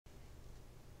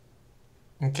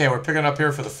Okay, we're picking up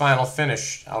here for the final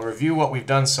finish. I'll review what we've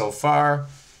done so far.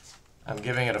 I'm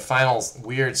giving it a final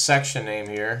weird section name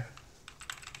here.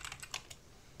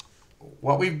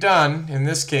 What we've done in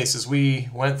this case is we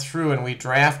went through and we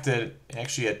drafted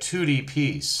actually a 2D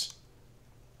piece.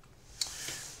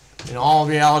 In all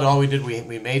reality, all we did,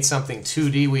 we made something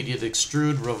 2D. We did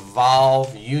extrude,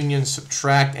 revolve, union,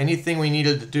 subtract, anything we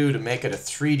needed to do to make it a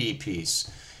 3D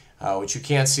piece, which you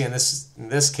can't see in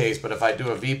this case, but if I do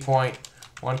a V-point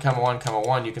 1, 1,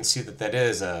 1, you can see that that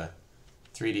is a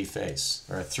 3D face,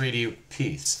 or a 3D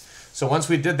piece. So once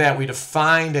we did that, we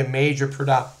defined a major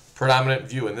predominant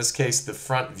view, in this case the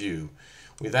front view.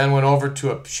 We then went over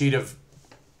to a sheet of,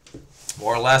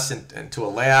 more or less, into a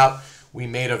layout. We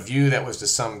made a view that was to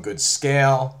some good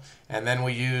scale, and then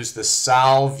we used the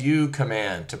sol view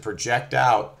command to project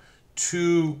out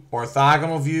 2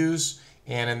 orthogonal views,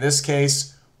 and in this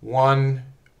case, one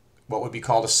what would be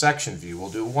called a section view. We'll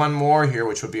do one more here,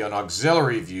 which would be an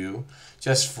auxiliary view,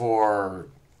 just for,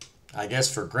 I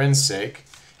guess, for grin's sake.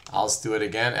 I'll just do it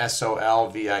again,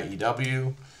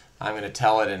 SOLVIEW. I'm going to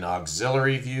tell it an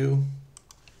auxiliary view,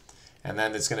 and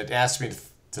then it's going to ask me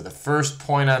to the first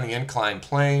point on the inclined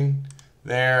plane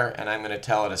there, and I'm going to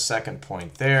tell it a second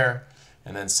point there,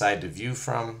 and then side to view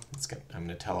from. I'm going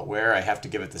to tell it where. I have to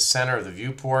give it the center of the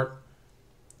viewport.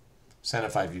 Center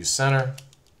if I view center.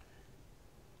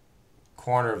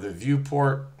 Corner of the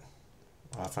viewport,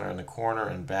 off in the corner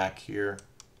and back here.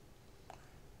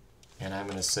 And I'm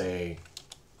going to say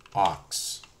aux.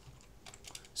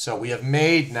 So we have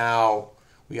made now,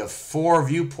 we have 4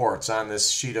 viewports on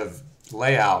this sheet of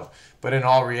layout, but in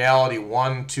all reality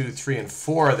 1, 2, 3, and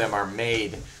 4 of them are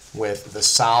made with the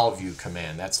sol view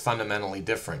command. That's fundamentally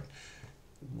different.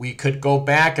 We could go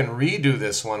back and redo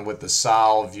this one with the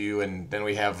sol view, and then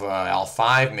we have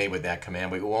L5 made with that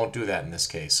command, but we won't do that in this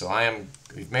case. So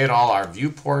we've made all our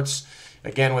viewports.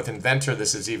 Again, with Inventor,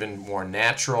 this is even more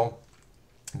natural.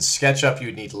 In SketchUp,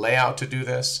 you'd need layout to do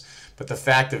this, but the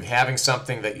fact of having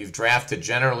something that you've drafted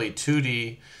generally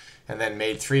 2D and then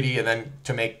made 3D, and then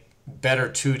to make better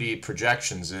 2D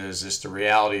projections is just the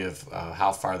reality of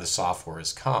how far the software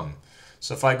has come.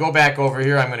 So if I go back over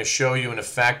here, I'm going to show you in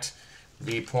effect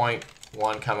V-point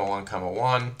 1, 1,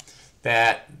 1,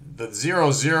 that the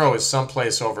 0, 0 is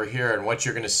someplace over here, and what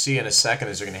you're going to see in a second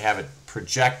is you're going to have it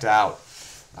project out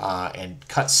and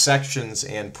cut sections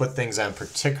and put things on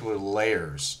particular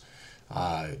layers.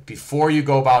 Before you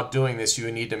go about doing this,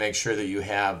 you need to make sure that you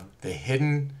have the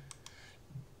hidden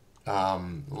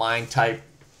line type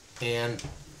and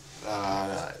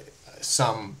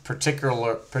some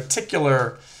particular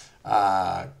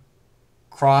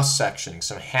cross-sectioning,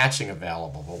 some hatching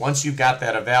available. But once you've got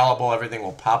that available, everything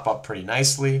will pop up pretty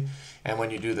nicely. And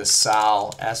when you do the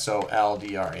sol,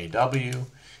 SOLDRAW,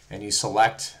 and you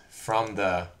select from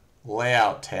the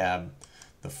layout tab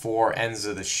the 4 ends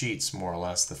of the sheets, more or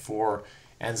less, the 4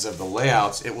 ends of the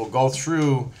layouts, it will go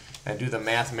through and do the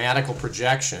mathematical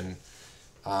projection,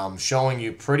 showing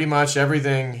you pretty much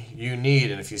everything you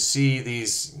need. And if you see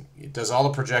these, it does all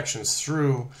the projections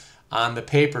through on the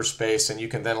paper space, and you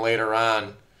can then later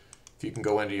on, if you can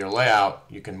go into your layout,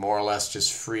 you can more or less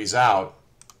just freeze out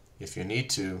if you need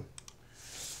to.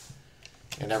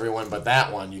 And every one but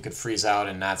that one, you could freeze out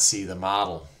and not see the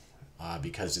model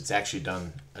because it's actually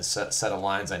done a set of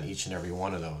lines on each and every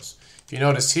one of those. If you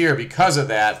notice here, because of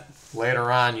that, later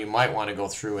on you might want to go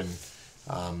through and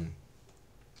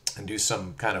do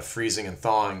some kind of freezing and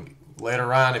thawing.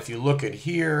 Later on, if you look at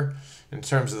here, in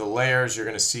terms of the layers, you're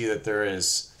going to see that there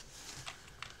is,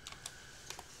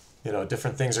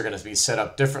 different things are going to be set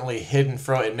up differently, hidden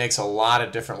from. It makes a lot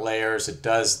of different layers. It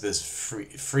does this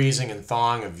freezing and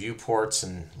thawing of viewports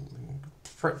and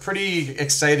pretty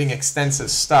exciting, extensive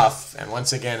stuff. And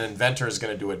once again, Inventor is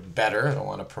going to do it better. I don't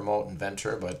want to promote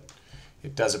Inventor, but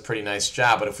it does a pretty nice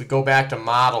job. But if we go back to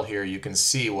model here, you can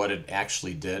see what it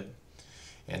actually did.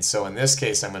 And so in this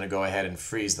case, I'm going to go ahead and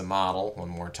freeze the model one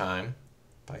more time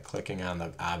by clicking on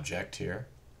the object here.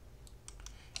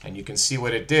 And you can see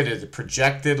what it did is it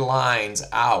projected lines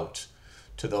out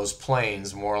to those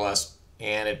planes, more or less,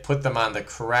 and it put them on the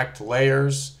correct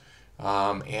layers.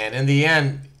 And in the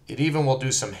end, it even will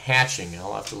do some hatching.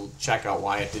 I'll have to check out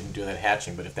why it didn't do that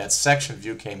hatching. But if that section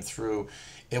view came through,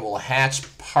 it will hatch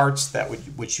parts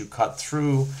which you cut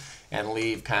through and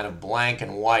leave kind of blank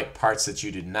and white parts that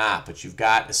you did not. But you've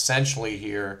got essentially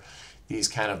here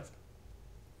these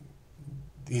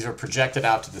are projected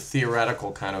out to the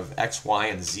theoretical kind of X, Y,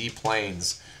 and Z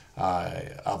planes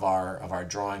of our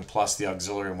drawing, plus the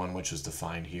auxiliary one, which is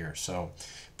defined here. So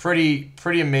pretty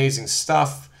amazing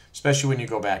stuff, especially when you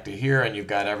go back to here and you've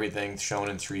got everything shown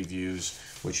in 3 views,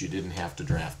 which you didn't have to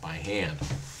draft by hand.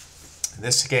 In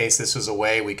this case, this is a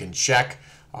way we can check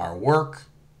our work.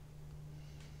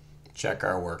 Check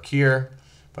our work here.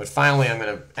 But finally, I'm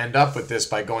going to end up with this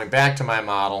by going back to my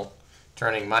model,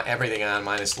 turning everything on,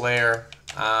 minus layer,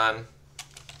 on,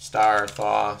 star,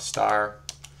 thaw, star.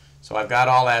 So I've got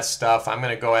all that stuff. I'm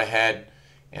going to go ahead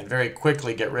and very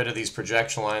quickly get rid of these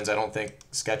projection lines. I don't think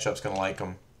SketchUp's going to like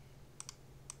them.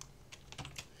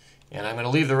 And I'm going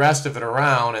to leave the rest of it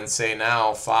around and say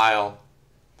now, File,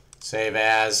 Save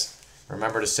As.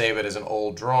 Remember to save it as an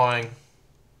old drawing.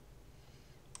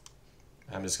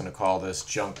 I'm just going to call this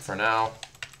junk for now.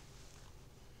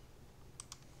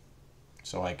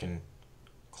 So I can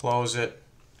close it,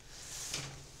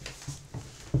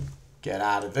 get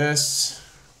out of this,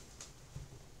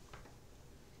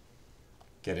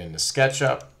 get into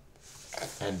SketchUp,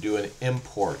 and do an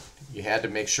import. You had to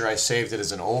make sure I saved it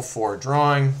as an 04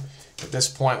 drawing. At this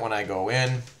point, when I go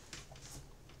in,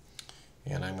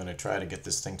 and I'm going to try to get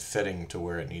this thing fitting to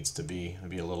where it needs to be. It'll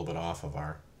be a little bit off of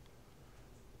our,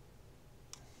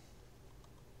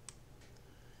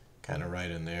 kind of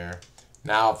right in there.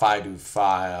 Now if I do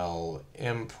File,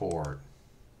 Import,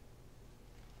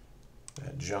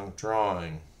 that junk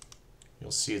drawing,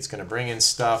 you'll see it's going to bring in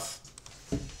stuff.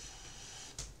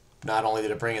 Not only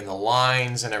did it bring in the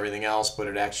lines and everything else, but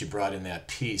it actually brought in that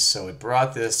piece. So it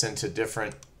brought this into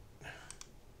different,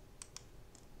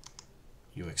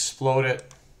 you explode it,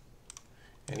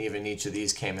 and even each of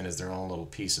these came in as their own little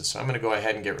pieces. So I'm going to go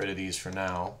ahead and get rid of these for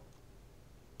now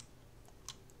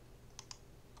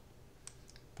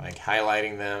by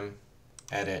highlighting them,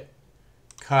 edit,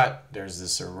 cut. There's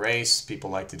this erase.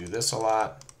 People like to do this a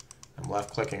lot. I'm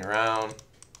left clicking around.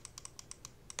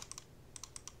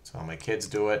 That's how my kids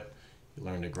do it. You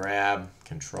learn to grab,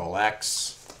 Control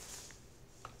X,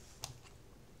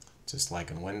 just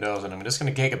like in Windows. And I'm just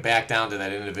going to take it back down to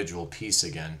that individual piece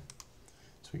again.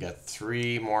 So we got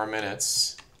 3 more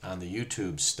minutes on the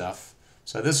YouTube stuff.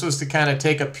 So this was to kind of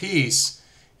take a piece.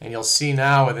 And you'll see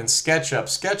now within SketchUp,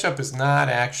 SketchUp is not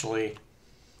actually,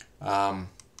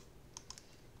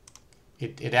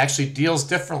 it actually deals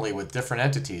differently with different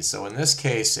entities. So in this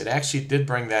case, it actually did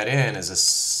bring that in as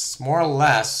a, more or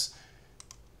less,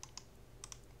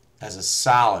 as a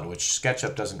solid, which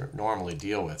SketchUp doesn't normally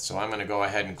deal with. So I'm going to go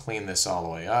ahead and clean this all the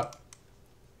way up.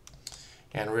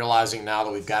 And realizing now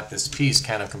that we've got this piece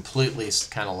kind of completely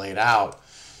kind of laid out,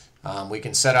 we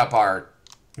can set up our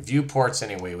viewports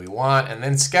any way we want. And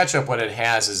then SketchUp, what it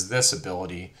has is this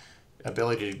ability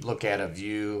to look at a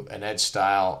view, an edge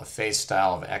style, a face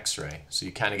style of X-ray. So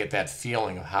you kind of get that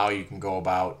feeling of how you can go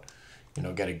about, you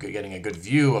know, getting a good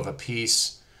view of a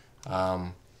piece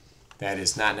that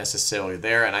is not necessarily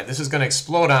there. And this is going to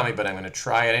explode on me, but I'm going to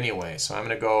try it anyway. So I'm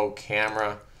going to go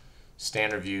Camera,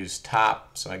 Standard Views,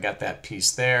 Top. So I got that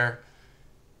piece there.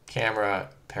 Camera,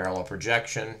 Parallel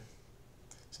Projection.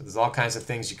 So there's all kinds of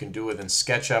things you can do within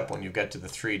SketchUp when you get to the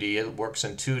 3D. It works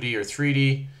in 2D or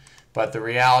 3D, but the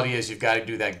reality is you've got to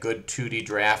do that good 2D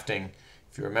drafting.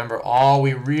 If you remember, all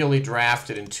we really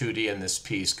drafted in 2D in this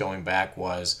piece going back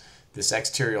was this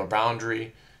exterior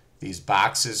boundary, these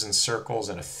boxes and circles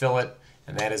and a fillet,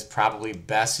 and that is probably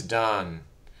best done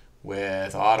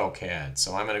with AutoCAD.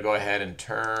 So I'm going to go ahead and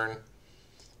turn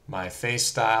my face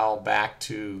style back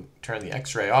to turn the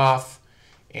X-ray off.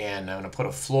 And I'm going to put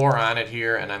a floor on it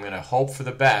here, and I'm going to hope for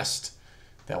the best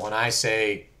that when I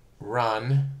say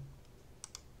run,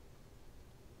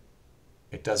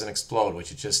 it doesn't explode, which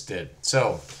it just did.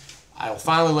 So I'll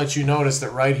finally let you notice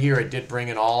that right here it did bring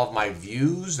in all of my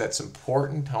views. That's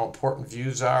important, how important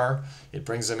views are. It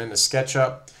brings them into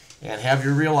SketchUp. And have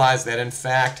you realize that, in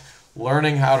fact,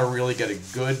 learning how to really get a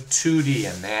good 2D,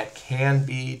 and that can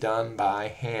be done by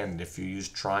hand if you use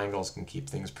triangles, can keep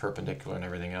things perpendicular and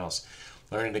everything else.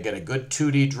 Learning to get a good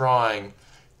 2D drawing,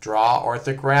 draw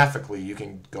orthographically, you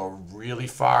can go really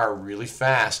far, really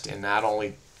fast in not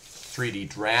only 3D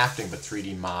drafting, but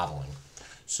 3D modeling.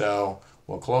 So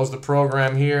we'll close the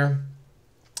program here,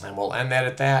 and we'll end that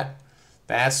at that.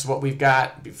 That's what we've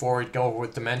got before we go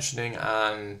with dimensioning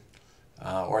on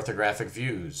orthographic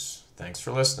views. Thanks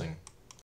for listening.